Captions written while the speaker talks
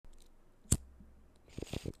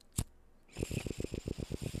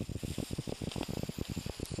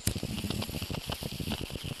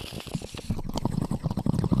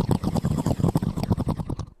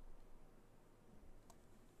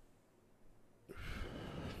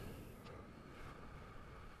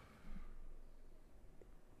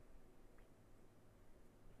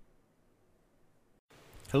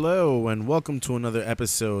Hello, and welcome to another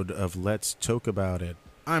episode of Let's Talk About It.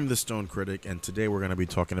 I'm the Stone Critic, and today we're going to be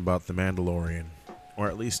talking about The Mandalorian, or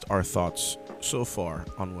at least our thoughts so far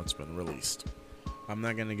on what's been released. I'm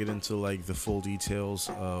not going to get into the full details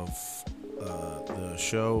of the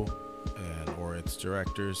show or its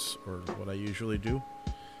directors, or what I usually do.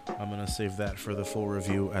 I'm going to save that for the full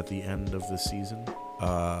review at the end of the season.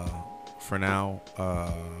 For now,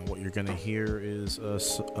 what you're going to hear is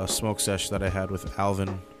a smoke sesh that I had with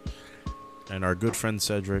Alvin and our good friend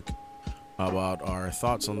Cedric about our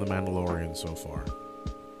thoughts on The Mandalorian so far.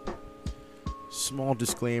 Small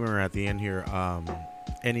disclaimer at the end here,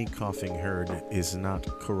 any coughing heard is not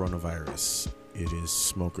coronavirus, it is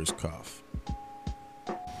smoker's cough.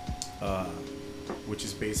 Which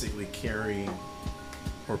is basically carrying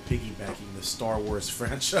or piggybacking the Star Wars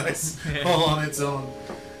franchise all on its own.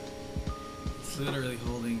 Literally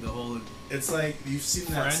holding the whole. It's like you've seen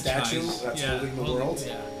that franchise. statue that's holding the world.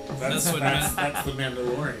 Yeah, That's the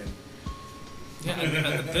Mandalorian. Yeah,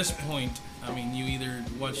 at this point, I mean, you either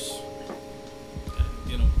watch,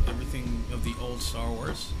 everything of the old Star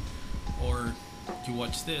Wars, or you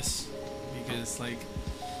watch this, because the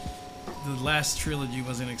last trilogy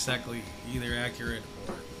wasn't exactly either accurate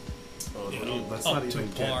or let's up not to even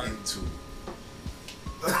par. get into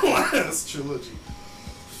the last trilogy.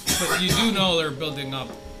 But you do know they're building up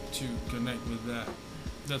to connect with that.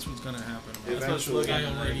 That's what's gonna happen. That's what's looking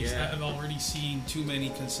I've already seen too many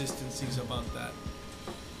consistencies about that.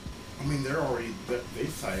 I mean, they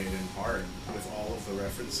tie it in hard with all of the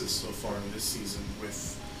references so far in this season.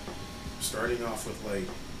 With starting off with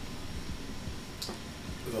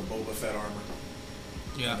the Boba Fett armor.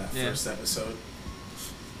 Yeah. In that first episode.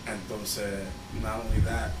 Entonces, not only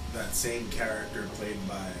that same character played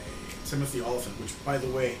by Timothy Olyphant, which, by the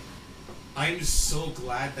way, I'm so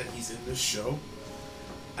glad that he's in this show.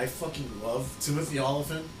 I fucking love Timothy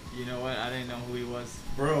Olyphant. You know what? I didn't know who he was.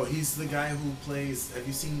 Bro, he's the guy who plays... Have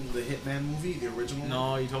you seen the Hitman movie, the original?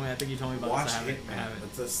 No, I think you told me about Watch this. Hitman.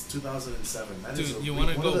 That's 2007. That Dude, is you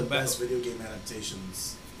wanna one go of the back? best video game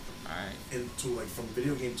adaptations Alright. from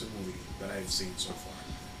video game to movie that I've seen so far.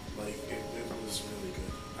 It was really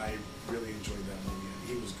good. I really enjoyed that movie, and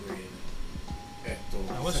he was great in it.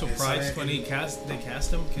 I was surprised when they cast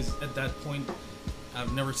him, because at that point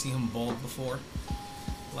I've never seen him bald before.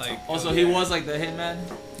 Also, he was the hitman.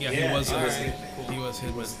 Yeah, he was Hitman. He was He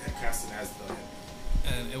was casted as the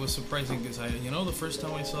Hitman. And it was surprising because the first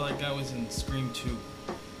time I saw that guy was in Scream 2.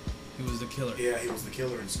 He was the killer. Yeah, he was the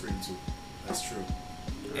killer in Scream 2. That's true.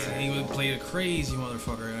 And he would play a crazy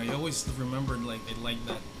motherfucker, and I always remembered it like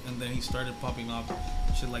that. And then he started popping up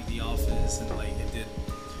shit like The Office, and he did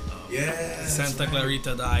Santa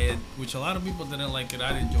Clarita Diet, which a lot of people didn't like it.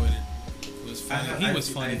 I enjoyed it. It was funny. He was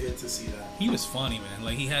funny. I get to see that. He was funny,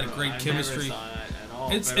 man. He had a great chemistry. Never saw that at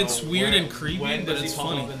all. It's weird and creepy, but it's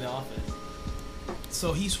funny. In the office?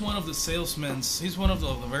 So he's one of the salesmen. He's one of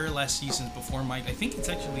the very last seasons before Mike. I think it's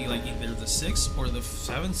actually either the 6th or the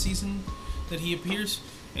 7th season that he appears,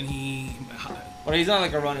 and he. But he's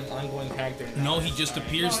not a running, ongoing character. No, he just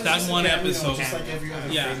appears that one episode. Just like every other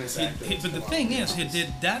famous actor. But the thing is, he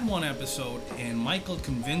did that one episode, and Michael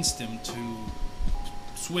convinced him to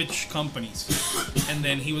switch companies, and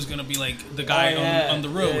then he was gonna be the guy on the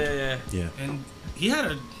road. Yeah. And he had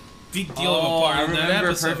a big deal of a part in that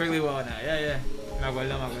episode. I remember perfectly well now. Yeah. Me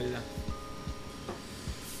acuerdo.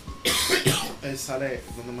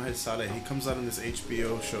 He comes out in this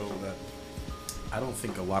HBO show that I don't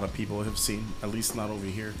think a lot of people have seen, at least not over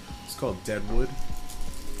here. It's called Deadwood.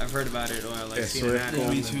 I've heard about it, or seen it.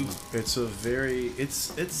 Me too. It's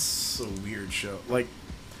a weird show.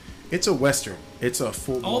 It's a western. It's a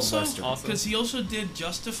full-blown western. Also, because he also did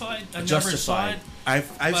Justified. I Justified. never saw it.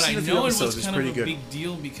 I've seen a few episodes. It's pretty good. It was kind of a big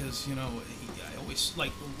deal because I always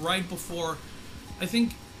right before. I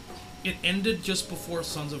think it ended just before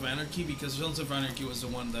Sons of Anarchy, because Sons of Anarchy was the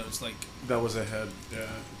one that was that was ahead. Yeah,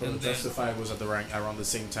 but And Justified was at the rank around the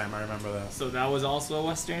same time. I remember that. So that was also a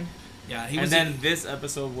western. Yeah, and then this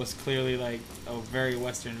episode was clearly a very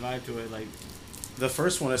western vibe to it. The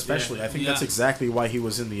first one especially. I think that's exactly why he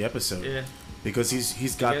was in the episode. Yeah. Because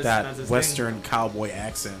he's got that western cowboy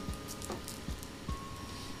accent.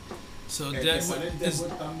 So Deadwood is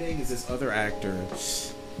this other actor,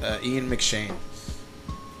 Ian McShane.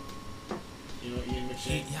 You know Ian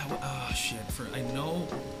McShane? Shit. I know,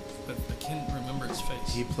 but I can't remember his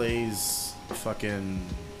face. He plays fucking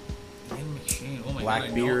Ian McShane. Oh my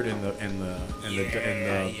Blackbeard God, in the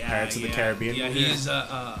Pirates of the Caribbean. Yeah, movie. he's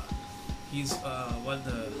the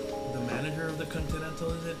manager of the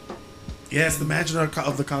Continental, is it? Yes, the manager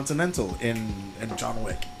of the Continental in John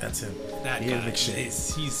Wick. That's him. That Ian guy.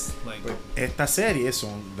 McShane. He's like. Esta serie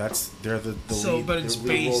they're the So, lead, but it's the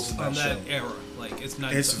lead roles based in on that show. era. Like it's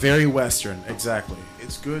not. It's very Western, exactly.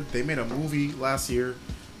 It's good. They made a movie last year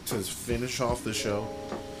to finish off the show.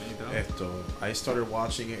 I started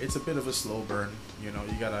watching it. It's a bit of a slow burn. You know,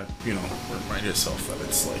 you gotta, remind yourself that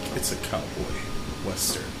it's a cowboy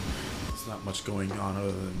Western. There's not much going on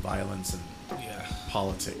other than violence and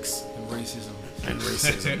politics. And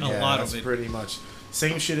racism. A lot that's of it. Pretty much.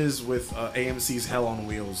 Same shit is with AMC's Hell on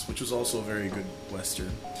Wheels, which was also a very good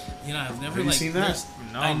Western. I've never Have you seen that?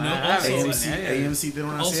 No, I know. man, I haven't Also, seen it. AMC did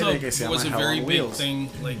una also serie que se it was llama a Hell very on big Wheels. thing.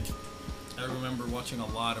 Like I remember watching a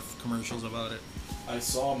lot of commercials about it. I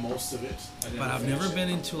saw most of it. But I've never been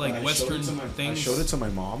into like But Western I things. showed it to my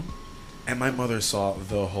mom, and my mother saw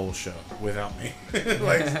the whole show without me.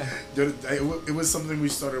 It was something we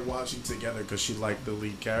started watching together because she liked the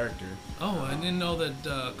lead character. Oh, I didn't know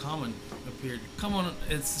that Common appeared. Common,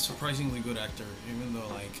 it's a surprisingly good actor, even though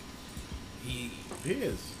like he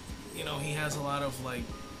is. He has a lot of like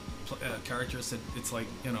characters that it's like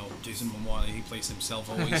Jason Momoa. He plays himself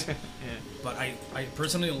always. Yeah. But I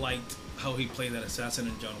personally liked how he played that assassin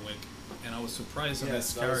in John Wick, and I was surprised at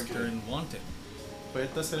Yes, this that was character good. in Wanted. Pero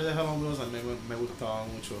esta serie de Hell on Wheels a mí me gustaba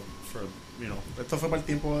mucho. Esto fue para el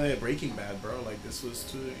tiempo de Breaking Bad, bro. Like this was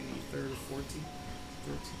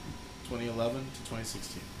 2011 to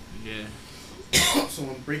 2016. Yeah. So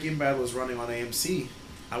when Breaking Bad was running on AMC,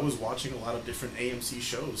 I was watching a lot of different AMC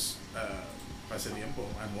shows ese tiempo,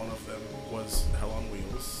 and one of them was Hell on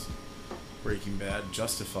Wheels, Breaking Bad,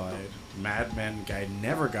 Justified, Mad Men, guy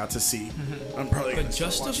never got to see. I'm probably gonna But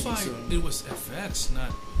start watching Justified, soon. it was FX,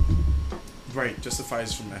 not Right, Justified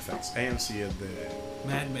is from FX. AMC at the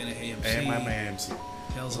Mad Men at AMC. AMC.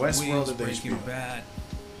 Hell's on Westworld Wheels, at the Breaking HBO. Bad.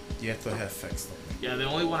 You have to have FX though. Yeah, the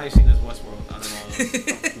only one I've seen is Westworld. I don't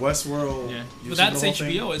know. Westworld. Yeah. you've But seen that's the whole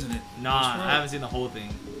HBO, thing? isn't it? Nah, Westworld. I haven't seen the whole thing.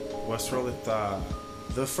 Westworld.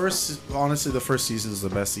 The first season is the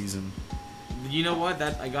best season. You know what?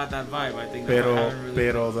 That I got that vibe. I think. That's why I haven't really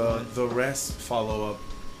Pero been- the rest follow up.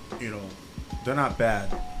 They're not bad.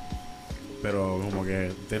 Pero como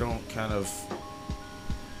que they don't kind of.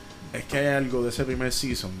 Es que hay algo de ese primer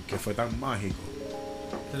season que fue tan mágico.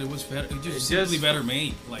 That it was better. It It just simply just- better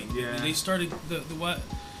made. Like Yeah. they started the what?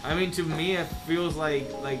 I mean, to me, it feels like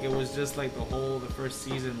it was just like the first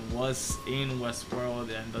season was in Westworld,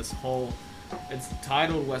 and this whole, it's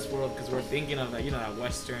titled Westworld because we're thinking of that, that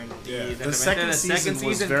Western. The second season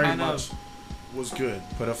was very kind much was good,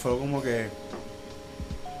 pero fue como que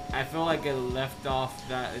I feel like it left off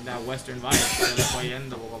that Western vibe, se le fue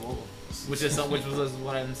yendo poco a poco. Which was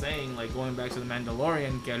what I'm saying, like going back to the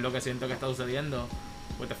Mandalorian, que es lo que siento que está sucediendo.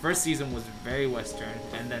 With the first season was very Western,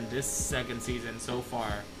 and then this second season so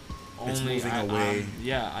far, It's only moving away.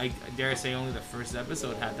 I dare say only the first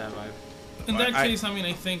episode had that vibe. In that I- case,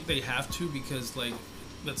 I think they have to because like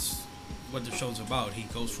that's what the show's about. He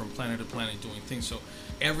goes from planet to planet doing things. So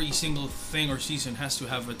every single thing or season has to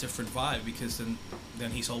have a different vibe because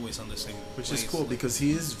then he's always on the same. Which place. is cool because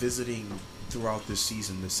he is visiting throughout this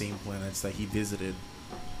season the same planets that he visited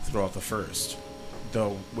throughout the first,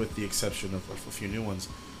 though with the exception of a few new ones.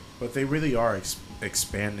 But they really are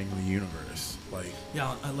expanding the universe. Like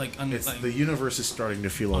Yeah, the universe is starting to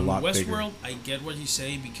feel a on lot Westworld, bigger. I get what you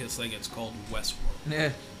say because like it's called Westworld.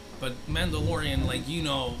 Yeah. But Mandalorian,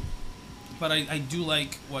 but I do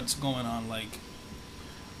like what's going on. Like,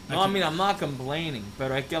 No, I mean I'm not complaining,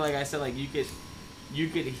 but I feel like I said, like you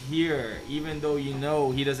could hear, even though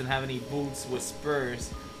he doesn't have any boots with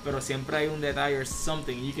spurs, pero siempre hay un detalle or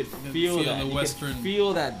something. You could feel feel that. the You Western could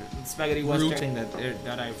feel that spaghetti root. Western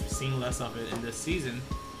that I've seen less of it in this season.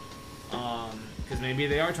 Because maybe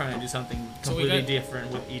they are trying to do something So we completely got-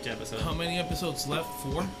 different with each episode. how many episodes left?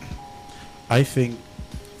 4. I think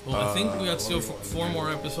Well, I think we got still what do we four want?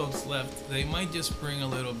 more episodes left. They might just bring a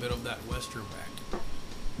little bit of that Western back.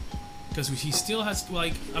 Because he still has to,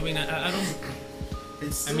 like, I mean, I don't.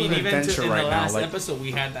 it's I still mean, an even adventure in right the now. last Like, episode,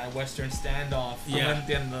 we had that Western standoff. Yeah.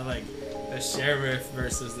 The sheriff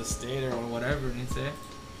versus the state or whatever.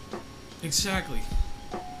 Exactly.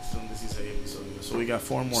 so we got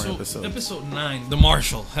 4 more So, episodes. episode 9, The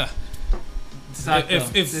Marshal. Huh.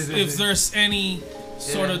 Exacto. If there's any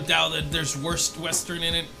sort of doubt that there's worst Western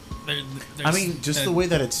in it, there's, I mean, just the way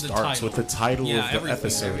that it starts title. with the title Yeah, of the everything,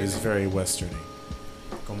 episode is everything. very westerny.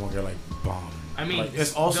 Como que like bomb. I mean, like,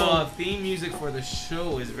 it's also the theme music for the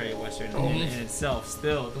show is very Western Oh. in itself.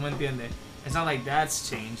 Still, ¿tú me entiendes? It's not like that's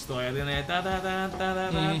changed. Todavía tiene da da da da da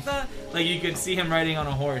da da. Like you could see him riding on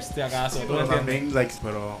a horse. ¿Te acaso? ¿Tú me pero entiendes? también like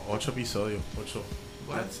pero 8 episodios, 8.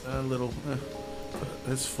 That's a little.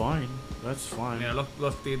 That's fine. That's fine. Mira,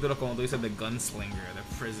 los títulos como tú dices, The Gunslinger,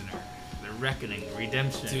 The Prisoner, The Reckoning,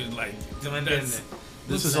 Redemption. Dude, like, ¿Tú me entiendes?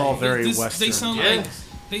 This is all very Western.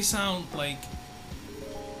 They sound like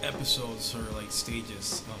episodes or like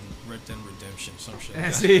stages on Red Dead Redemption, some shit. Like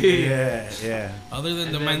that. Sí. Yeah. Other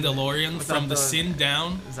than The Mandalorian, from the sin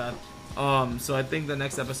down. So I think the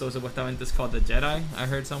next episode supuestamente is called The Jedi. I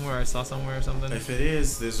heard somewhere, I saw somewhere or something. If it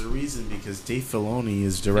is, there's a reason, because Dave Filoni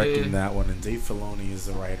is directing that one, and Dave Filoni is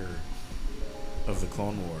the writer of the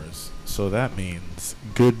Clone Wars. So that means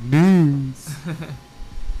good news.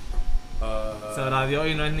 Sabrá Dios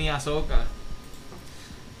y no es ni Ahsoka.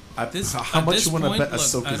 How much you want to bet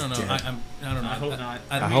Ahsoka's I don't know. dead? I don't know. I hope not.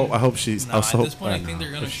 I hope she's. No, at this point, I think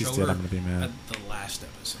they're gonna if she's show dead, her I'm gonna be mad. at the last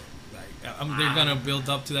episode. Like, they're gonna build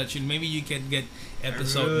up to that shit. Maybe you can get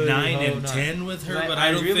episode 9 and 10 with her, but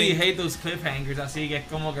I don't really think. hate those cliffhangers. Así que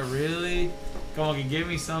como que really, como que give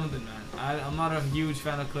me something, man. I'm not a huge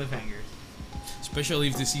fan of cliffhangers. Especially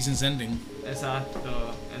if the season's ending.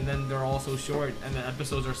 Exacto. And then they're all so short, and the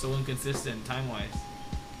episodes are so inconsistent time-wise.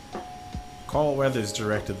 Carl Weathers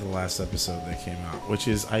directed the last episode that came out, which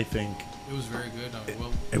is, I think, It was very good.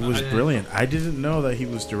 it was brilliant. I didn't know that he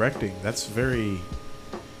was directing. That's very,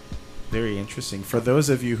 very interesting. For those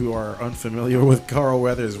of you who are unfamiliar with Carl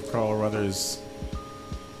Weathers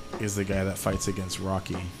is the guy that fights against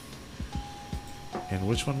Rocky. And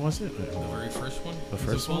which one was it? The very first one? The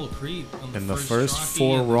first one? Apollo Creed. In the first Rocky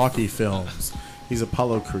 4 Rocky films. He's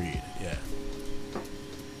Apollo Creed, yeah.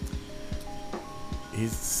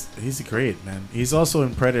 He's great, man. He's also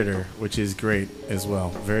in Predator, which is great as well.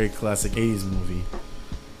 Very classic 80s movie.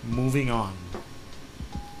 Moving on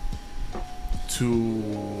to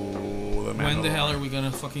the When the hell Mandalorian. are we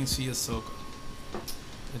gonna fucking see Ahsoka?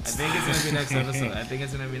 I think it's gonna be next episode. I think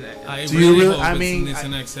it's gonna be next. I Do you really? hope I it's mean, in this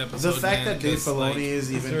next episode. The fact man, that Dave 'cause, Filoni like,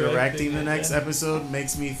 is even directing directing the it, next yeah. episode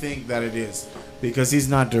makes me think that it is, because he's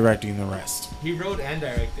not directing the rest. He wrote and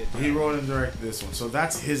directed. He wrote and directed this one, so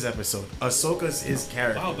that's his episode. Ahsoka's his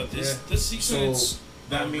character. Wow, but this season So it's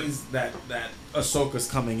that means that Ahsoka's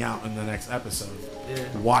coming out in the next episode. Yeah.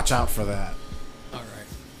 Watch out for that. all right.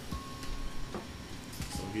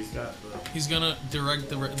 So he's got He's gonna direct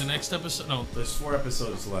the next episode. No, there's 4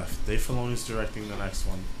 episodes left. Dave Filoni's directing the next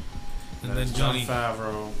one, and then it's Johnny. Jon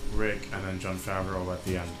Favreau, Rick, and then Jon Favreau at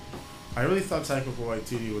the end. I really thought Taika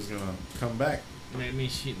Waititi was gonna come back. Maybe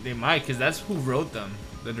they might, because that's who wrote them.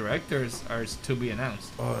 The directors are to be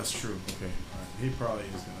announced. Oh, that's true. Okay, all right. He probably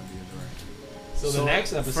is gonna be a director. So the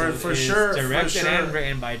next episode for is sure, directed and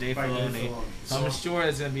written by Dave Filoni. So So I'm sure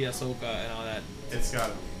it's gonna be Ahsoka and all that. it's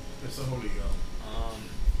gotta be. It's a holy go.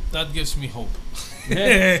 That gives me hope.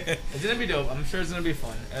 Yeah, it's gonna be dope. I'm sure it's gonna be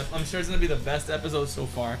fun. I'm sure it's gonna be the best episode so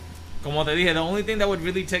far. Como te dije, the only thing that would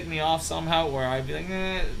really take me off somehow, where I'd be like,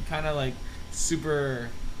 kind of like super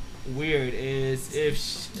weird, is if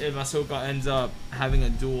Ahsoka ends up having a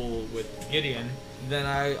duel with Gideon. Then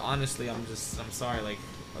I'm sorry, like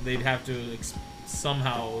they'd have to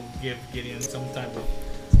somehow give Gideon some type of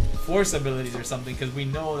force abilities or something, because we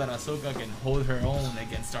know that Ahsoka can hold her own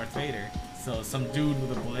against Darth Vader. So some dude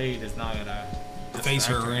with a blade is not gonna Face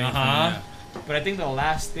her or anything. Uh-huh. But I think the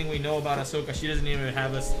last thing we know about Ahsoka, she doesn't even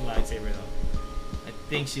have a lightsaber though. I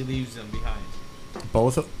think she leaves them behind.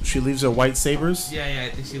 Both. She leaves her white sabers. Yeah, I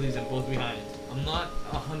think she leaves them both behind. I'm not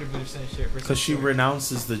 100% sure. Because she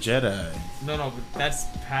renounces the Jedi. No, but that's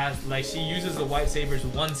past. Like she uses the white sabers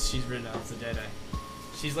once she's renounced the Jedi.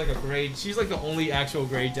 She's like she's like the only actual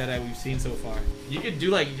great Jedi we've seen so far. You could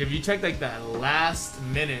do like, if you check like the last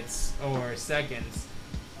minutes or seconds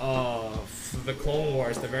of the Clone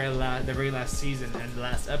Wars, the very last season and the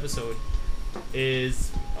last episode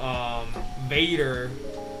is Vader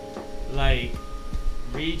like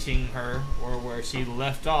reaching her or where she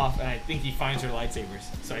left off, and I think he finds her lightsabers.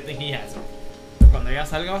 So I think he has them. Cuando ella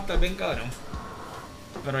salga va a estar bien cabrón.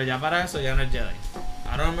 Pero ya para eso ya no es Jedi.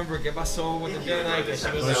 I don't remember qué pasó with the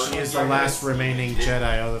Jedi. She is the last remaining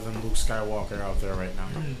Jedi other than Luke Skywalker out there right now.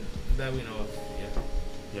 That we know of, yeah.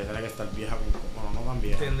 Yeah, tiene que estar vieja como no tan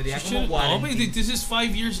vieja. Tendría She como should, no, 40. but this is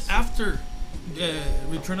 5 years after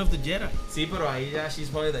Return of the Jedi. Sí, pero ahí ya she's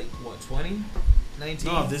probably like, what, 20?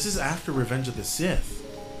 19? No, this is after Revenge of the Sith.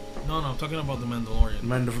 No, I'm talking about the Mandalorian.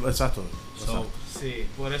 Exacto. So, Sí,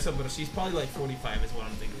 por eso, but she's probably like 45 is what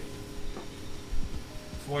I'm thinking.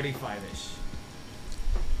 45-ish.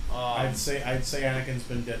 I'd say Anakin's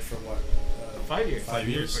been dead for what? 5 years. 5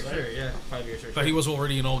 years, For right? sure, yeah. 5 years for sure. but he was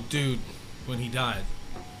already an old dude when he died.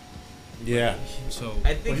 Yeah. So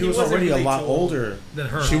I think But he was wasn't already really a lot too old. older. than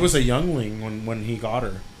her. She was a youngling when he got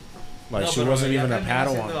her. Like No, she pero wasn't ya even a termina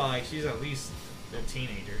siendo, Padawan. like, she's at least a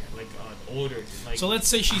teenager, like older. Like, So let's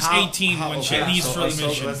say she's 18 when she leaves for the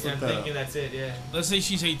mission. I'm thinking that's it. Yeah. Let's say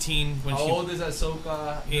she's 18 when How she. old is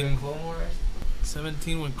Ahsoka in Clone Wars?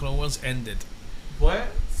 17 when Clone Wars ended. What?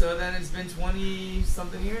 So then it's been 20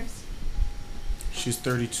 something years. She's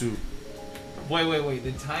 32. Wait.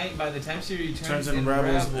 By the time she returns Turns in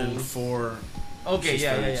Rebels and 4. Okay, she's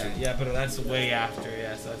 32. yeah, but that's way after.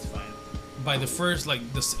 Yeah, so that's fine. By the first,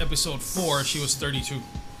 like, this episode 4, she was 32.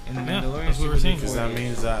 In the Yeah, Mandalorian, that's what we're saying. Because that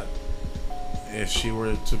means that if she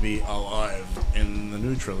were to be alive in the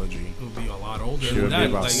new trilogy, It would be a lot older she than would be that.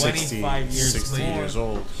 about Like, 25 years 60 more. years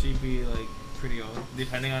old. She'd be like pretty old,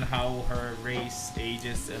 depending on how her race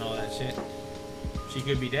ages and all that shit. She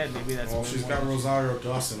could be dead. Maybe that's. Well, way she's more. got Rosario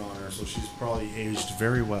Dawson on her, so she's probably aged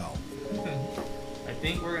very well. I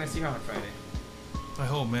think we're gonna see her on Friday. I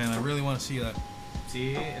hope, man. I really want to see that.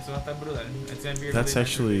 Sí, eso va a estar brutal. It's gonna be a That's really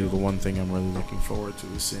actually nice the one thing I'm really looking forward to,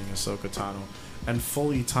 is seeing Ahsoka Tano and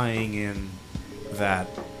fully tying in that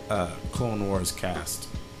Clone Wars cast,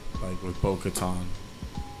 like with Bo-Katan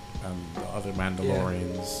and the other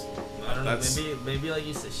Mandalorians. I don't know. That's- Maybe like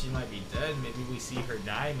you said, she might be dead. Maybe we see her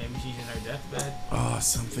die. Maybe she's in her deathbed. Oh,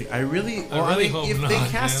 something. I really really hope if they not,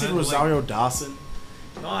 casted man. Rosario Dawson,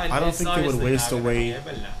 No, I don't think they would waste away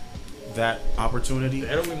that opportunity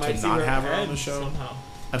Pero we might to see not her have her on head the show. somehow.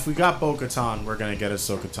 If we got Bo-Katan, we're gonna get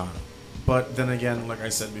Ahsoka Tano. But then again, like I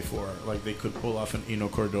said before, like they could pull off an Eno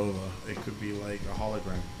Cordova. It could be like a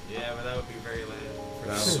hologram. Yeah, but that would be very lame.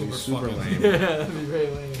 That would be super fucking- lame. Yeah, that'd be very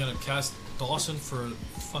lame. Gonna cast Dawson for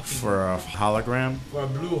fucking. For a hologram For a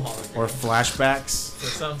blue hologram. or flashbacks. For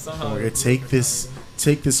somehow. Or take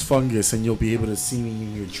this fungus and you'll be able to see me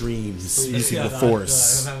in your dreams using the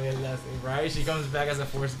Force. Right? She comes back as a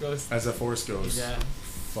Force ghost. As a Force ghost. Yeah.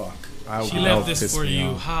 Fuck. I She would left love this for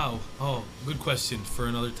you. How? Oh, good question for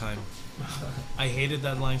another time. I hated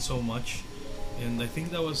that line so much, and I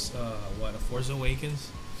think that was A Force Awakens.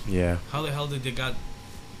 Yeah. How the hell did they got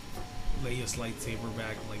Leia's lightsaber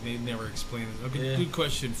back? Like they never explained it. Okay, Yeah. good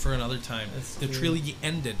question for another time. That's The true. trilogy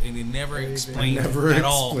ended, and they never They explained Never at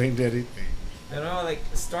all. explained anything. I don't know, like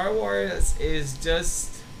Star Wars is just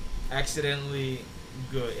accidentally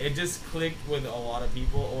good. It just clicked with a lot of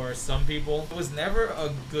people or some people. It was never a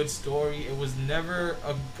good story. It was never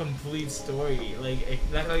a complete story.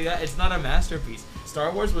 Not like that. It's not a masterpiece.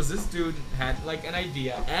 Star Wars was this dude had like an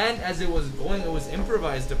idea, and as it was going, it was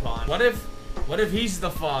improvised upon. What if he's the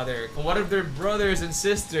father? What if they're brothers and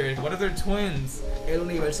sisters? What if they're twins? El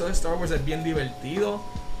universo de Star Wars es bien divertido.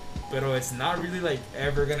 Pero it's not really like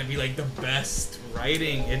ever gonna be like the best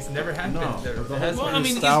writing. It's never happened. No, There- but the it has- whole Well, point I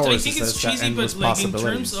mean, Star I Wars think is that it's it's got cheesy, endless but like in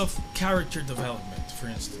terms possibilities. of character development, for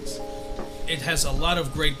instance, it has a lot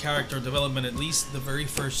of great character development. At least the very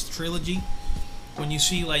first trilogy, when you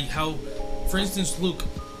see like how, for instance, Luke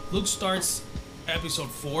starts episode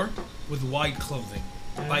 4 with white clothing.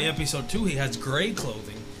 By episode 2, he has gray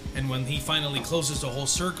clothing, and when he finally closes the whole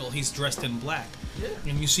circle, he's dressed in black. Yeah.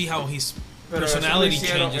 And you see how his Pero personality eso lo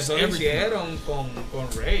hicieron- changes eso lo everything. hicieron con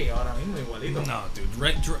Rey ahora mismo igualito. No, dude.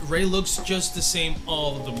 Ray looks just the same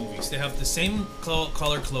all of the movies. They have the same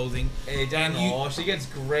color clothing. Ella And you- no, she gets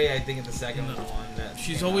gray. I think in the second No. one. That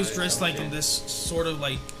She's came always out, dressed like in this sort of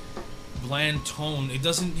like bland tone. It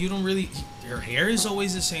doesn't. You don't really. Her hair is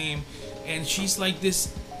always the same, and she's like this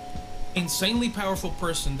insanely powerful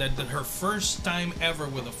person that her first time ever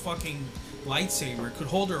with a fucking lightsaber could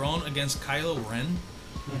hold her own against Kylo Ren.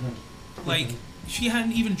 Like she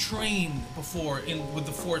hadn't even trained before with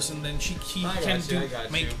the Force, and then she I can got you, I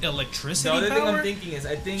got make you. electricity The other thing power. I'm thinking is,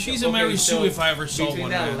 I think She's a Mary Sue if I ever saw between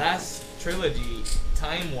one, that man. last trilogy,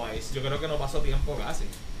 time-wise, yo creo que no pasó tiempo casi.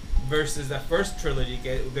 Versus the first trilogy,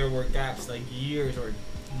 there were gaps like years or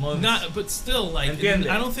months. Not, but still, like Entiende.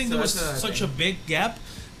 I don't think So there was that's another such thing. a big gap,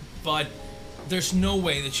 but there's no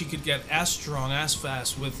way that she could get as strong, as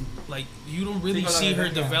fast with like you don't really see her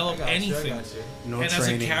develop anything. No And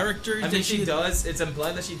training. as a character, I that think she does. It's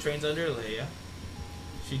implied that she trains under Leia.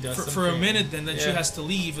 She does some for a training. minute, then she Yeah. has to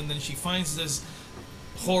leave, and then she finds this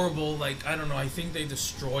horrible, like I don't know. I think they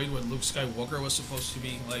destroyed what Luke Skywalker was supposed to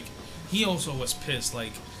be. Like he also was pissed.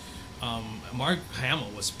 Like Mark Hamill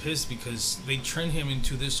was pissed because they turned him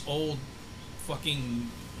into this old fucking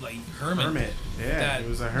like hermit. Yeah, That it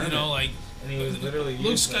was a hermit. you know, like And he was literally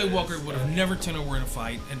Luke useless. Skywalker would have never turned a war in a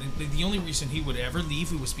fight, and the only reason he would ever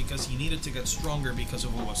leave was because he needed to get stronger because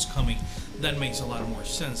of what was coming. That makes a lot more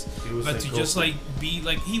sense. He was But like to just Goku. like be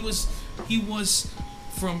like he was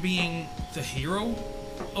from being the hero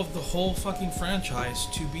of the whole fucking franchise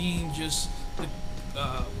to being just the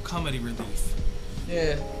comedy relief.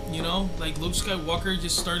 Yeah. You know, like Luke Skywalker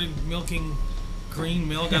just started milking green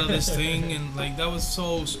milk out of this thing, and like that was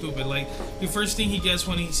so stupid. Like the first thing he gets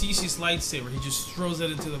when he sees his lightsaber, he just throws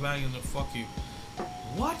it into the bag and like, fuck you.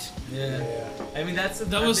 What? Yeah. I mean that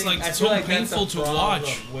was like so painful to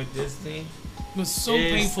watch with Disney. It was so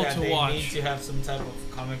painful to watch. They need to have some type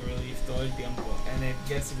of comic relief todo el tiempo, and it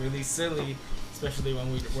gets really silly, especially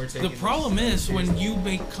when we're taking. The problem is when you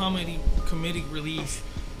make comedic relief,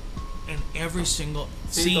 and every single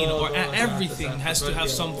scene or everything has to have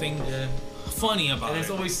something funny about it. And it's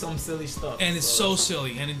always some silly stuff. And it's so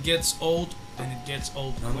silly, and it gets old, and it gets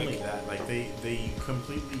old Not quick. only that, like they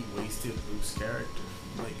completely wasted Luke's character.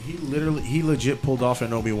 Like he legit pulled off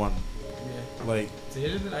an Obi-Wan. Yeah. Like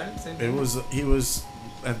he was,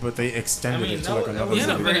 but they extended it to like another. It was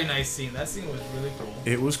a movie. very nice scene. That scene was really cool.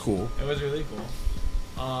 It was cool. It was really cool.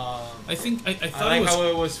 I think I thought I like how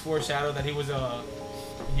it was foreshadowed that he was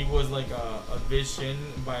like a vision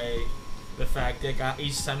by the fact that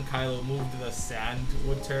each time Kylo moved, the sand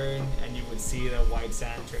would turn, and you would see the white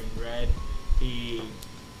sand turn red.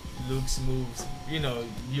 Luke's moves,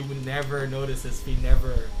 you would never notice this if he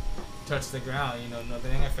never touched the ground. No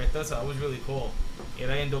tenían efecto, so that was really cool. Le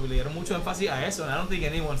dieron mucho énfasis a eso, and I don't think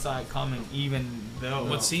anyone saw it coming, even though.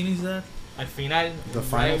 What scene is that? Al final, the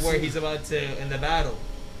final right where scene? he's about to in the battle.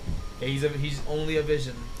 He's only a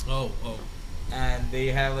vision. Oh. And they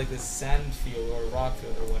have like this sand field or rock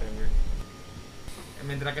field or whatever.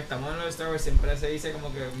 Mientras que estamos en los Star Wars, siempre se dice como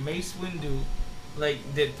que Mace Windu, like,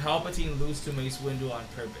 did Palpatine lose to Mace Windu on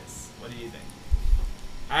purpose? What do you think?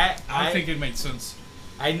 I think it makes sense.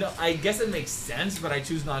 I guess it makes sense, but I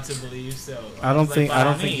choose not to believe so. I don't think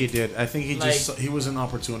he did. I think he was an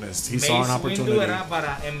opportunist. He saw an opportunity. Mace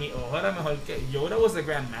Windu en mi ojo era mejor que Yoda was the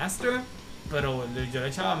Grand Master, pero yo le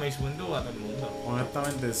echaba Mace Windu a todo el mundo.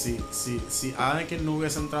 Honestamente, si Anakin no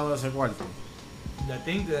hubiese entrado a ese cuarto, I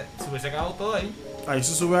think that se hubiese acabado todo ahí. ahí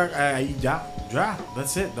se sube, ahí ya,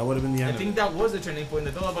 that's it. That would have been the end. I think that was the turning point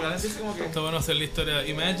de todo, porque a veces como que. Te van a hacer la historia.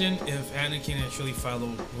 Imagine if Anakin actually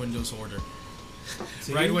followed Windu's order.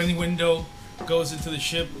 ¿Sí? Right when the window goes into the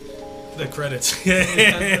ship, the credits.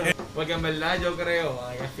 Porque en verdad yo creo,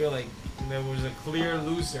 like, I feel like there was a clear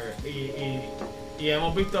loser. Y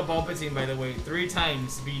hemos visto a Palpatine, by the way, 3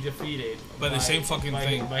 times be defeated by the same fucking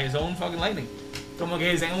thing. By his own fucking lightning. Como que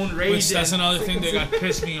his own rage. Which that's another thing that got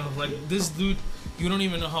pissed me off. Like, this dude, you don't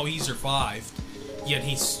even know how he survived, yet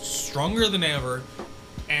he's stronger than ever.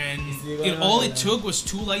 And all it took was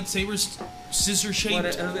 2 lightsabers, scissor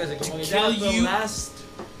shaped, to kill you.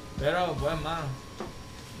 Pero, pues, mano.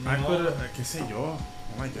 qué sé yo.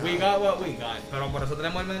 Oh my God. We got what we got. Pero por eso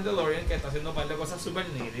tenemos el Mandalorian, que está haciendo un par de cosas super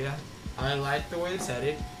nítidas. I like the way they said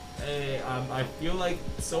it. I feel like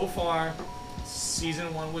so far,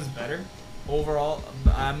 season 1 was better overall.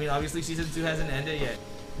 I mean, obviously season 2 hasn't ended yet.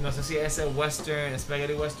 No sé si ese western,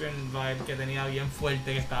 spaghetti western vibe que tenía bien fuerte,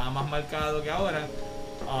 que estaba más marcado que ahora.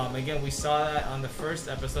 Again, we saw that on the first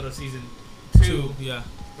episode of season 2. Yeah.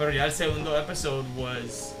 Pero ya el segundo episode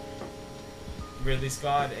was Ridley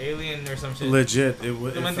Scott, Alien or some shit. Legit, it ¿Tú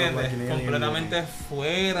me felt entiendes? like an alien Completamente movie.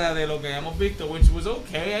 fuera de lo que hemos visto, which was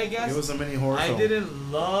okay, I guess. It was a mini horror film. I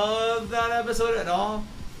didn't love that episode at all.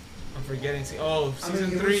 I'm forgetting.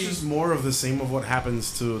 Season 3. It was just more of the same of what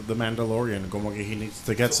happens to the Mandalorian. Como que he needs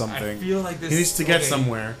to get something. I feel like this. He needs to get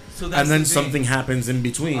somewhere, So that's and then the thing. something happens in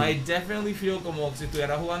between. I definitely feel como si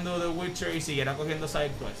estuviera jugando The Witcher y siguiera cogiendo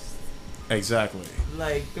side quests. Exactly.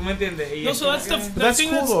 Like, ¿tú me entiendes? Y No, so that's the But that's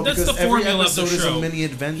cool though, that's because the every formula of the episode is a show. mini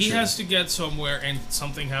adventure. He has to get somewhere, and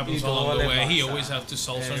something happens Y todo along the le way. He pasa always has to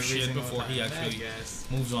solve some every shit single before he time, actually I guess.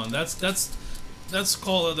 moves on. That's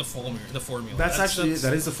called the formula. That's actually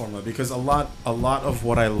that is the formula, because a lot of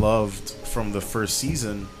what I loved from the first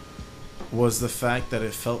season was the fact that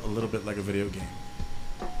it felt a little bit like a video game.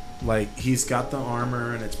 Like, he's got the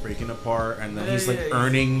armor and it's breaking apart, and then he's like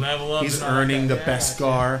earning the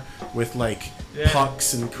Beskar with like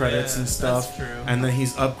pucks and credits and stuff. That's true. And then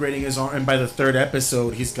he's upgrading his armor, and by the 3rd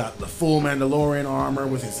episode he's got the full Mandalorian armor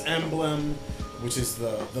with his emblem, which is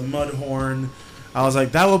the mud horn. I was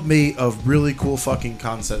like, that would be a really cool fucking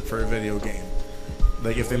concept for a video game.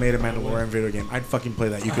 Like, if they made a Mandalorian video game, I'd fucking play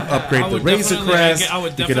that. You could upgrade the Razor Crest. I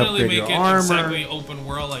would You could definitely upgrade make your it armor. exactly open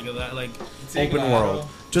world like that, like Open world,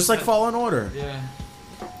 just like Fallen Order. Yeah.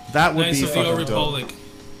 That would Knights be of the Old fucking dope. Republic.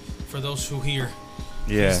 For those who hear,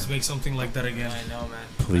 Yeah, please make something like that again. I know, man.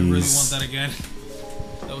 I really want please. that again.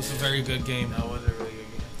 That was a very good game. That was a really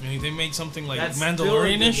good game. I mean, they made something like That's still a good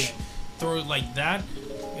Mandalorian-ish, game. throw it like that.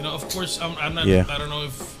 You know, of course, I'm not. Yeah. I don't know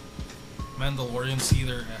if Mandalorians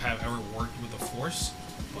either have ever worked with the Force,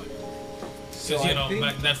 but Because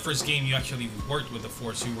back that first game, you actually worked with the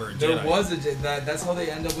Force. You were a Jedi. There was that's how they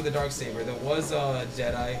end up with the Darksaber. There was a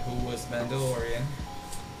Jedi who was Mandalorian.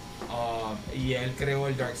 Y él creó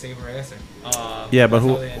el Darksaber ese. Yeah, but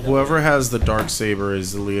whoever has the Darksaber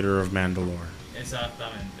is the leader of Mandalore.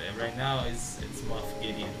 Exactamente. Right now, it's Moff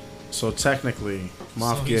Gideon. So technically,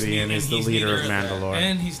 Moff Gideon is the leader of Mandalore.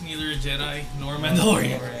 And he's neither a Jedi nor a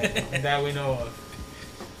Mandalorian. That we know of.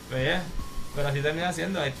 But yeah. But así termina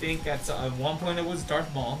siendo. I think at one point it was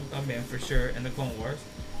Darth Maul, también, for sure, in the Clone Wars.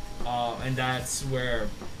 And that's where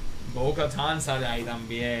Bo-Katan sale ahí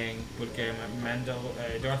también, porque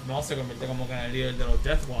Darth Maul se convierte como que en el líder de los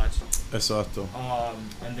Death Watch. Exacto.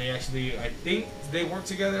 And they actually, I think they work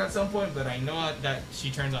together at some point, but I know that she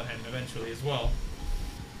turns on him eventually as well.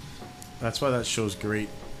 That's why that show's great.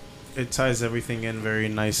 It ties everything in very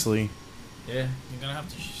nicely. Yeah. You're gonna have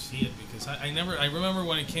to see it because I remember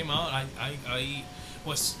when it came out, I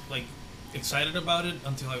was like excited about it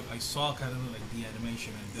until I saw kind of like the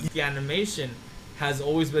animation. The animation has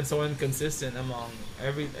always been so inconsistent among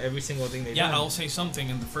every single thing they've done. Yeah, I'll say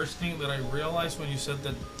something. And the first thing that I realized when you said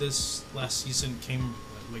that this last season came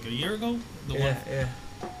like a year ago,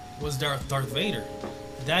 was Darth Vader.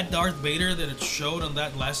 That Darth Vader that it showed on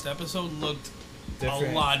that last episode looked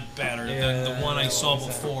different. A lot better than the one I saw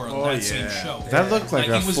before on that same show. That looked like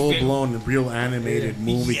a full-blown, real animated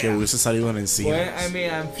movie que hubiese salido en cines. Well, I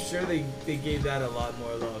mean, I'm sure they gave that a lot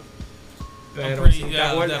more love. I'm pretty,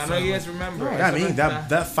 I don't know if you guys remember. Yeah, I mean,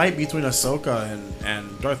 that fight between Ahsoka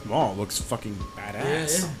and Darth Maul looks fucking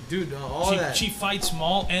badass. Yeah. Dude, all that. She fights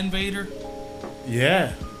Maul and Vader.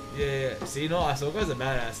 Yeah. Yeah. See, no, Ahsoka's a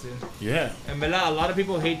badass, dude. Yeah. And a lot of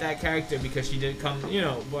people hate that character because she did come,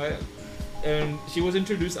 but... And she was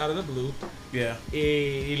introduced out of the blue. Yeah.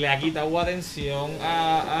 Y le ha quitado atención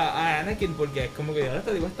a Anakin porque es como que ahora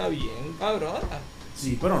te digo está bien, cabrona.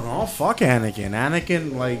 Sí, pero no, fuck Anakin.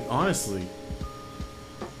 Anakin, like, honestly.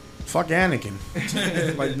 Fuck Anakin.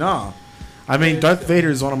 Like, nah. I mean, Darth Vader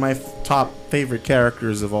is one of my top favorite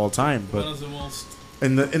characters of all time, but one of the most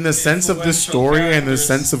in the sense of the story characters. And the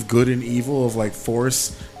sense of good and evil of like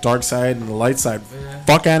Force, dark side, and the light side,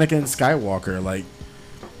 fuck Anakin Skywalker. Like,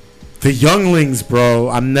 the younglings, bro.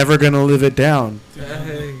 I'm never gonna live it down.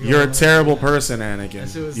 You're a terrible person,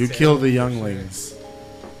 Anakin. You kill the younglings.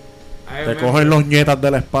 Te cogen los nietas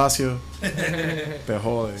del espacio. Te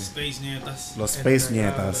jode. Space nietas. Los space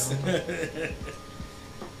nietas.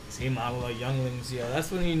 See, model of younglings, yeah.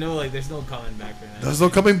 That's when you know, like, there's no coming back from that. There's no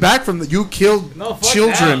coming back from that. You killed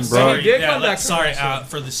children, bro.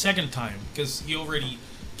 For the second time, because he already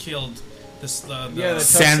killed the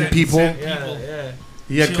sand people. Yeah.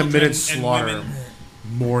 He had committed slaughter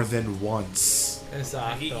more than once.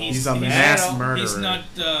 He's a mass murderer. He's not,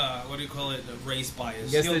 what do you call it, race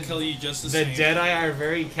bias. He'll kill you just the same. The Jedi are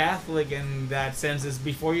very Catholic in that sense. Is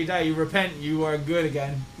before you die, you repent, you are good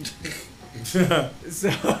again.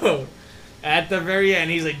 So, at the very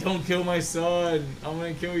end, he's like, don't kill my son. I'm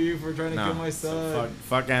going to kill you for trying to kill my son.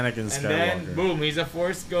 Fuck Anakin Skywalker. And then, boom, he's a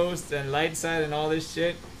Force ghost and light side and all this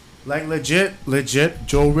shit. Like, legit,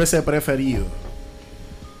 yo hubiese preferido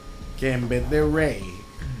que en vez de Rey,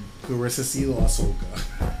 que hubiese sido Ahsoka.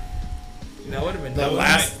 That would have been the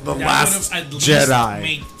last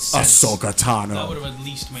Jedi, Ahsoka Tano. That would have at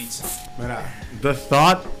least made sense. The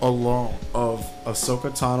thought alone of Ahsoka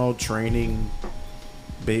Tano training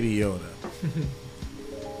Baby Yoda.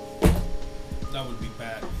 That would be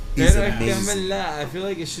bad. He's amazing. I feel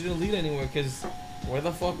like it shouldn't lead anywhere because where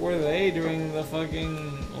the fuck were they during the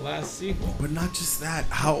fucking last sequel? But not just that.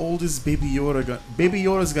 How old is Baby Yoda? Baby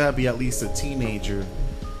Yoda's gotta be at least a teenager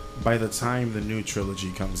by the time the new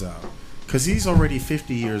trilogy comes out. Because he's already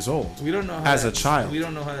 50 years old. We don't know how as a child. We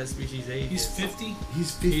don't know how that species ages. He's 50?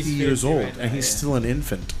 He's 50 years old, right now, and he's still an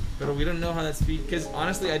infant. But we don't know how that species... Because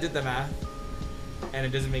honestly, I did the math, and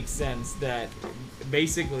it doesn't make sense that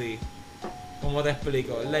basically... Como te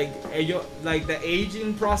explico? Like the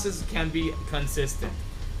aging process can be consistent.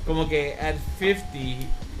 Como que at 50,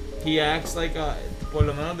 he acts like a... Por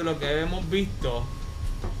lo menos de lo que hemos visto,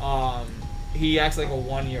 he acts like a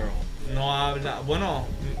 1-year-old. No habla... Bueno,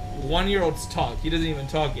 1-year-olds talk. He doesn't even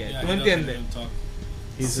talk yet. Yeah, ¿Tú entiendes?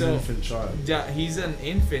 He's an infant child. Yeah, he's an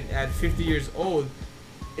infant at 50 years old.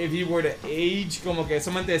 If he were to age, como que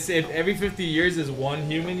solamente if every 50 years is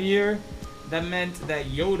 1 human year, that meant that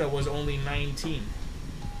Yoda was only 19.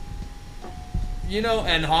 You know,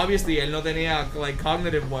 and obviously, él no tenía, like,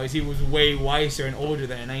 cognitive-wise, he was way wiser and older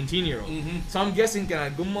than a 19-year-old. Mm-hmm. So I'm guessing que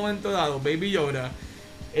en algún momento dado, Baby Yoda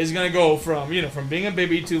is gonna go from, you know, from being a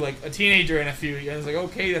baby to, like, a teenager in a few years. It's like,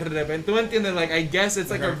 okay, de repente, tú entiendes? Like, I guess it's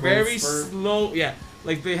like a very slow,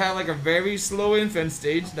 Like they have like a very slow infant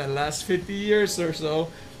stage that lasts 50 years or so.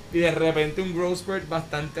 Y de repente un growth spurt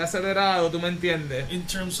bastante acelerado, ¿tú me entiendes? In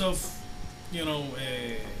terms of, you know,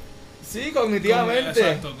 Sí, cognitivamente.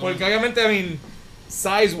 Exacto, Porque obviamente, I mean,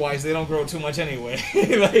 size-wise, they don't grow too much anyway.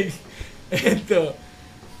 Like, esto.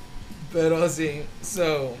 Pero sí,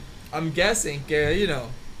 so, I'm guessing que, you know,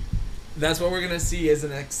 that's what we're gonna see is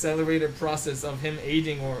an accelerated process of him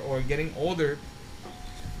aging or getting older.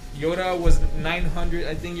 Yoda was 900,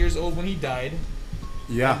 I think, years old when he died.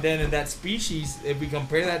 Yeah. And then in that species, if we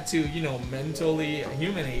compare that to, you know, mentally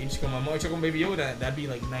human age, como hemos hecho con Baby Yoda, that'd be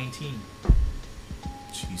like 19.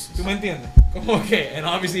 Jesus. ¿Tú me entiendes? Como que, and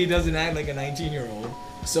obviously he doesn't act like a 19-year-old.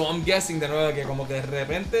 So I'm guessing de nuevo que como que de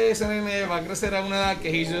repente ese nene va a crecer a una edad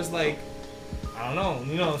que he's just like, I don't know,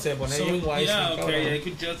 you know, se pone so, bien wise. yeah, cabrón. okay, they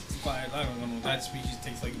could justify it. I don't know. That species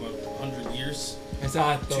takes like about 100 years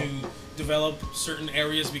Exacto. to develop certain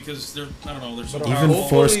areas because they're, I don't know, they're so But Even powerful.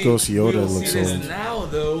 Force hopefully Ghost Yoda we'll looks see this old. now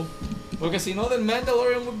though, porque si no, del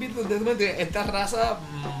Mandalorian would be esta raza,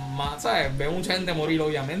 ¿sabes? Ve mucha gente morir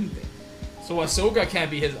obviamente. So Ahsoka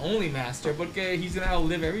can't be his only master porque he's gonna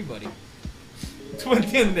outlive everybody. ¿Tú me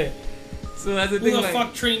entiendes? So that's the Who thing. the Like,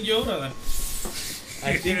 fuck trained Yoda then?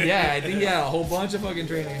 I think yeah, a whole bunch of fucking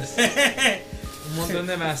trainers. Un montón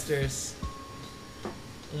de masters.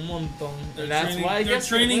 Un montón. They're That's training, why I they're guess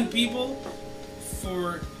training people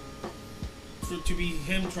for to be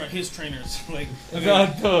his trainers. Like, okay,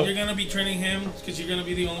 Exacto. you're gonna be training him because you're gonna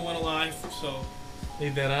be the only one alive. So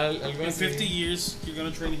Literal, algo in así. 50 years, you're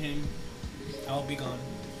gonna train him. I'll be gone.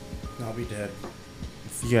 I'll be dead.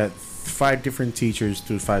 You got 5 different teachers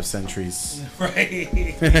through 5 centuries. Right.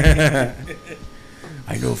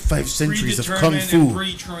 I know 5 centuries of kung Predetermined and fu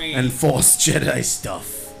pre-trained. and Force Jedi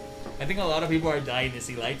stuff. I think a lot of people are dying to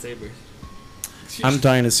see lightsabers. I'm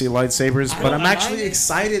dying to see lightsabers, I but don't- I'm actually I-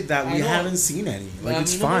 excited that I we know. haven't seen any. Like, A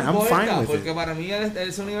it's mí no me fine. I'm fine importa, with porque it. para mí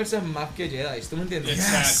ese universo es más que Jedi, ¿tú me entiendes?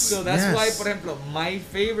 Exactly. So that's Yes. why, por ejemplo, my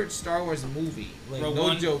favorite Star Wars movie, like Rogue no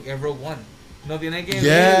One. joke, es Rogue One. No tiene que ver.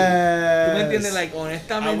 Yes. ¿Tú me entiendes? Like, I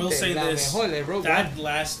honestamente, will say la this: mejor es Rogue that One.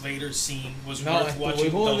 last Vader scene was No, worth estuvo watching the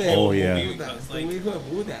hijo whole de Oh, yeah. movie puta, because, estuvo like, hijo de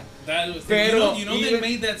puta. that was, Pero you know they even-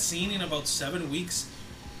 made that scene in about 7 weeks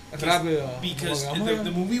Rápido. because Como que vamos the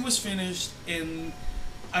a- movie was finished and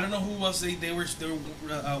I don't know who was they were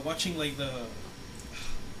watching like the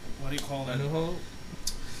what do you call that? A New Hope.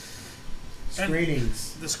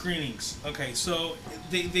 Screenings. The screenings. Okay, so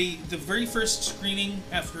they the very first screening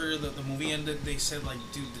after the movie ended, they said like,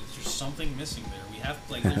 dude, there's something missing there. We have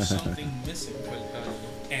like there's something missing.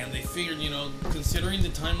 And they figured, you know, considering the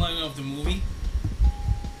timeline of the movie,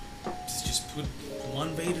 just put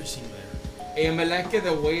one Vader scene there. En verdad es que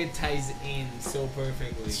the way it ties in so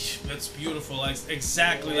perfectly. That's beautiful. Like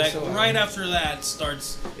exactly like Eso, right after that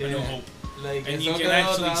starts A New Yeah. Hope. Like, And eso you can quedó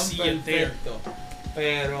actually tan see it there. perfecto.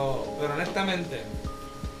 Pero honestamente,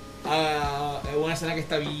 es una escena que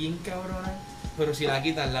está bien cabrona. Pero si la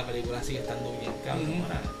quitas, la película sigue estando bien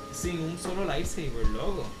cabrona. Sin un solo lightsaber,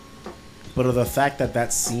 loco. But the fact that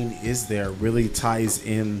that scene is there really ties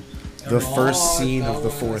in the first scene of the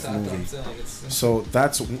fourth movie. So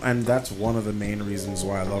that's one of the main reasons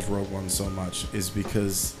why I love Rogue One so much is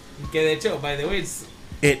because Que de hecho, by the way,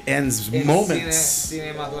 it ends moments.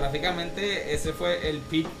 Cinematográficamente, ese fue el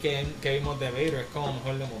peak que vimos de Vader. Es como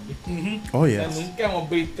mejor lo hemos visto. Oh O sea, yes. nunca hemos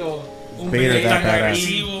visto Un Vader Vader that tan badass.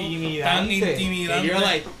 agresivo, tan intimidante. intimidante. And you're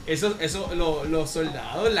like, los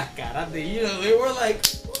soldados, las caras de ellos, they were like,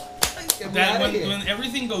 get That out of here. when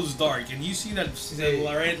everything goes dark and you see that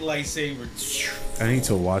red lightsaber. I need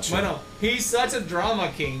to watch it. Bueno, he's such a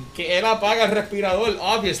drama king que él apaga el respirador,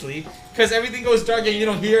 obviously, because everything goes dark and you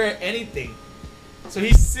don't hear anything. So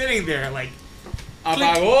he's sitting there like,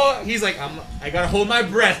 apagó, he's like, I gotta hold my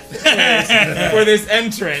breath for this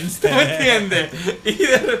entrance. ¿Tú me entiendes? Y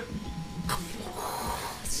de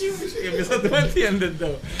 ¿tú me entiendes,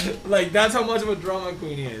 though? Like, that's how much of a drama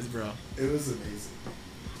queen he is, bro. It was amazing.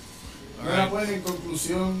 Alright. Bueno, pues en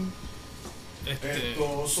conclusión, Este,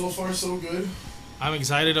 esto so far so good. I'm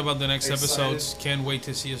excited about the next Excited. episodes. Can't wait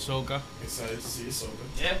to see Ahsoka. Excited to see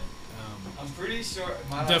Ahsoka. Yep. Um, I'm pretty sure.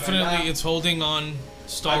 definitely, it's holding on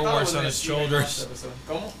Star Wars on its shoulders,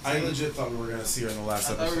 ¿Cómo? I legit thought we were gonna see her in the I last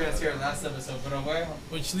thought we were gonna episode. see our last episode, pero bueno.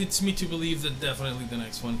 which leads me to believe that definitely the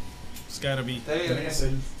next one. It's gotta be. Está bien, Sí.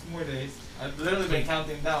 2 more days. I've literally been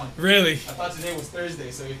counting down. Really? I thought today was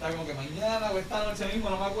Thursday, so está como que mañana o esta noche mismo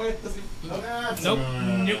no me acuerdo. Si... Nope.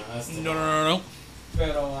 No, no, no, no.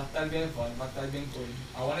 Pero va a estar bien fun, va a estar bien cool.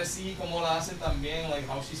 I want to see cómo la hacen también, like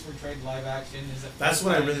how she's portrayed live action. That's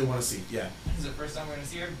what I really want to see. Yeah, This is the first time we're gonna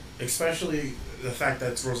see her. especially the fact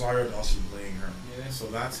that it's Rosario Dawson playing her. Yeah. So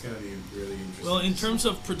that's gonna be really interesting. Well, in terms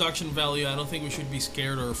of production value, I don't think we should be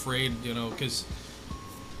scared or afraid, because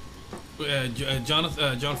John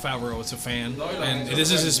Favreau is a fan, No, and no,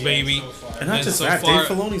 this is his baby. so far. and not and just so that, far-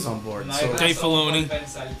 Dave Filoni's on board. No So hay Dave razón Filoni. por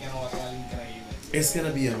pensar que no va a estar increíble. it's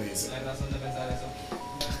gonna be amazing. No hay razón de pensar eso.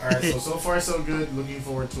 All right, so far so good. Looking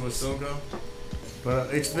forward to Ahsoka.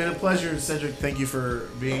 But it's been a pleasure, Cedric. Thank you for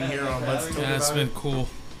being here on Let's Talk Yeah, it's About been It. cool.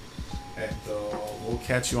 And we'll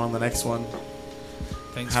catch you on the next one.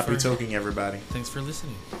 Thanks Happy for toking, everybody. thanks for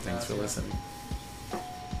listening. Thanks for listening.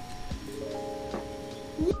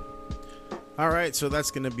 All right, so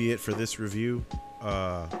that's going to be it for this review,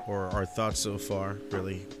 or our thoughts so far,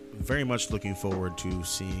 really. Very much looking forward to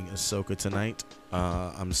seeing Ahsoka tonight.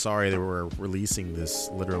 I'm sorry they were releasing this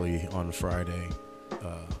literally on Friday,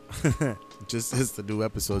 just as the new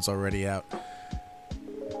episode's already out.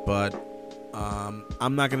 But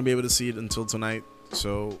I'm not going to be able to see it until tonight,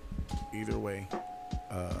 so either way,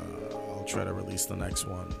 I'll try to release the next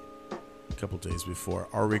one a couple days before.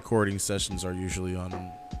 Our recording sessions are usually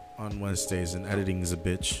on Wednesdays, and editing is a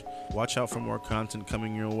bitch. Watch out for more content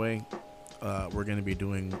coming your way. We're going to be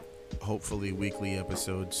doing hopefully weekly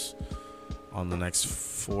episodes on the next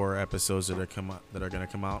 4 episodes that are going to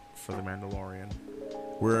come out for The Mandalorian.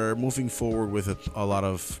 We're moving forward with a lot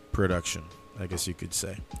of production, I guess you could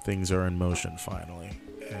say. Things are in motion finally,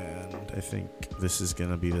 and I think this is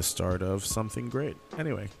going to be the start of something great.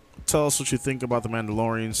 Anyway, tell us what you think about The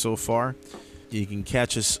Mandalorian so far. You can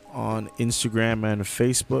catch us on Instagram and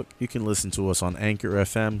Facebook. You can listen to us on Anchor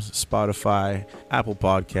FM, Spotify, Apple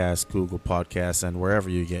Podcasts, Google Podcasts, and wherever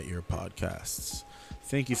you get your podcasts.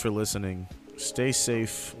 Thank you for listening. Stay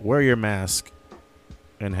safe, wear your mask,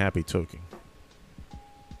 and happy toking.